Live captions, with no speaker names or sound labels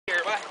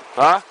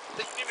Huh?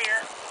 Take me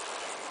here.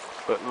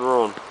 Let him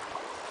run.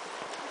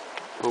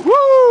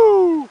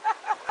 Woo!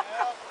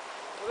 Yeah.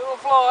 Little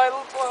fly,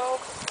 little flow.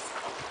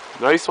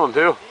 Nice one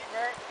too.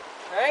 Keeper.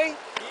 Hey?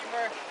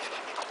 Keeper.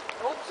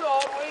 Hope so.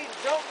 Wait,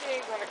 jump me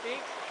ain't gonna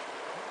keep.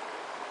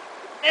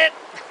 It.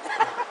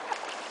 I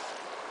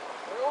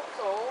hope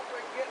so. Hope I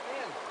can get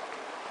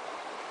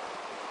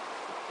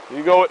in.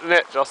 You go with the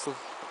net, Justin.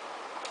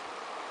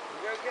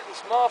 You guys getting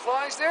small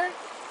flies there?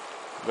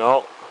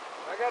 No.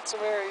 I got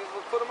some areas.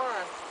 We'll put them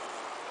on.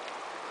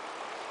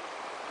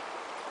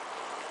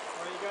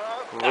 What do you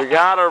got? We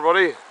got her,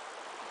 buddy.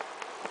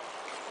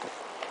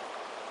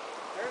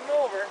 Turn them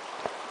over.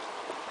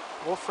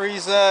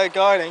 Woolfs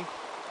guiding.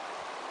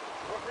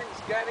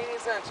 Wolfie's guiding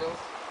essentials.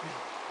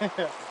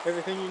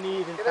 Everything you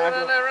need in Get out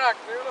on that rock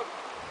there, look.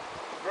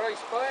 Bryce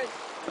Spy.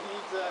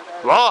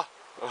 Ah!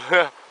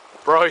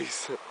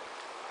 Bryce.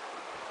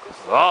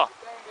 Ah!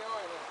 Put down the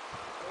oil there.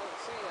 I don't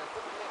see him.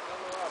 Put the net in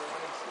the water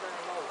when he's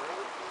turning over.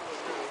 Everything was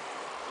ready.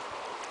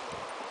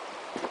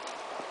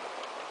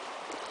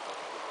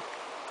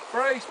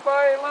 Bryce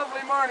Spy,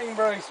 lovely morning,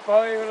 Bryce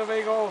Spy, with a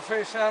big old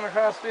fish on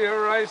across the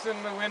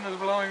horizon. The wind is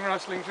blowing,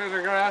 rustling through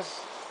the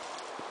grass.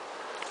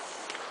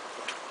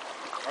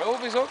 I hope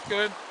he's hooked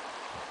good.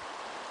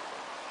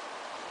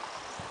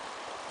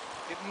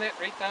 Get the net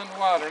right down the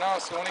water now,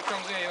 so when he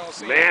comes in, you don't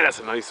see him. Man, that's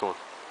a nice one.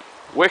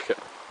 Wicked.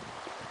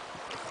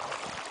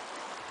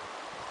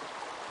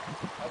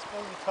 I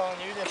suppose I'm telling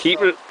you this.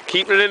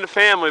 Keeping it in the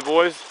family,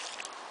 boys.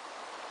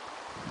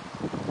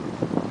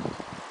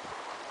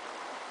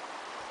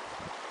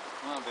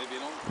 Come on, baby,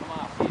 don't come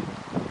off yet.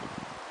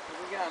 What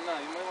we got now?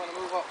 You might want to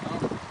move up now.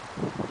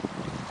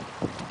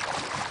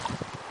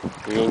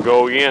 We're gonna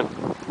go again.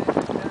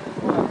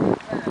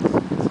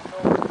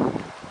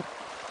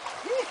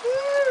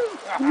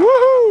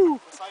 Woohoo!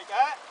 Just like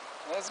that?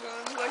 That's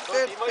like Look,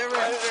 that. he looked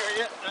right there,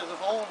 yeah, there's a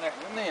hole in there.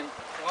 Come in.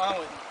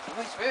 Wow.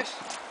 Nice fish.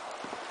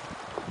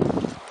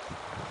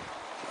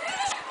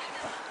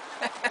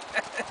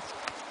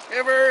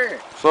 Skipper!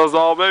 So it's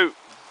all about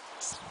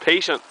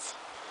patience.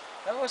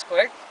 That was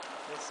quick.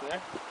 Yes, sir.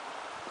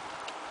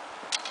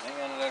 Hang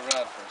on to that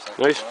rod for a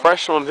second. Nice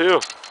fresh one too.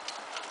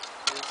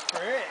 It's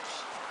fresh.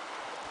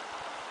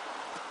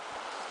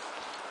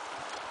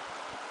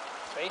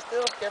 Stay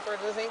still, Skipper.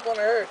 This ain't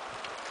gonna hurt.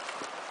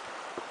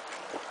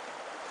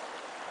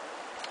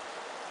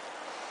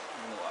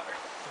 In the water.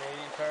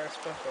 Canadian Tire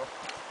Special.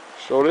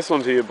 Show this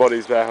one to your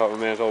buddies back up in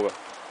Manitoba.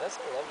 That's a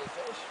lovely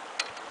fish.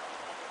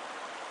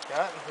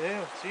 Got him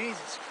too.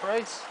 Jesus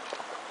Christ.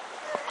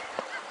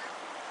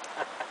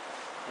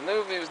 I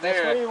knew if he was That's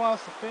there. where he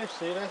wants to fish.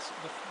 See, that's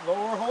the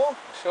lower hole. I'll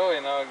show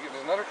you now.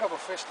 There's another couple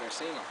fish there.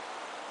 Seen them.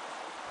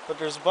 But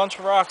there's a bunch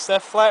of rocks.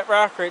 That flat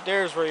rock right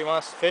there is where he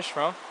wants to fish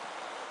from.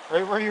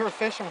 Right where you were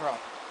fishing from.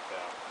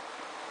 Yeah.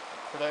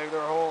 For that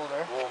other hole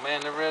there. Oh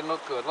man, never had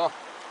look good, look.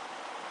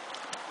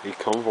 He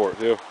come for it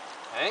too.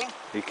 Hey?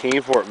 He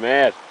came for it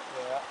mad.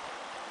 Yeah.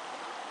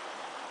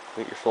 I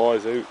think your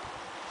fly's out.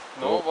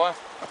 No, boy.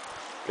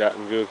 Got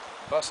him good.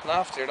 Busting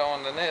off there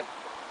down the net.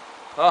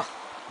 Oh.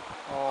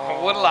 I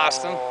would have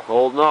lost him.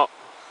 Holding up.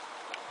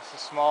 It's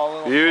a small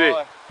little Beauty.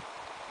 fly.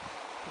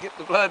 Get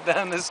the blood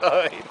down the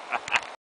side.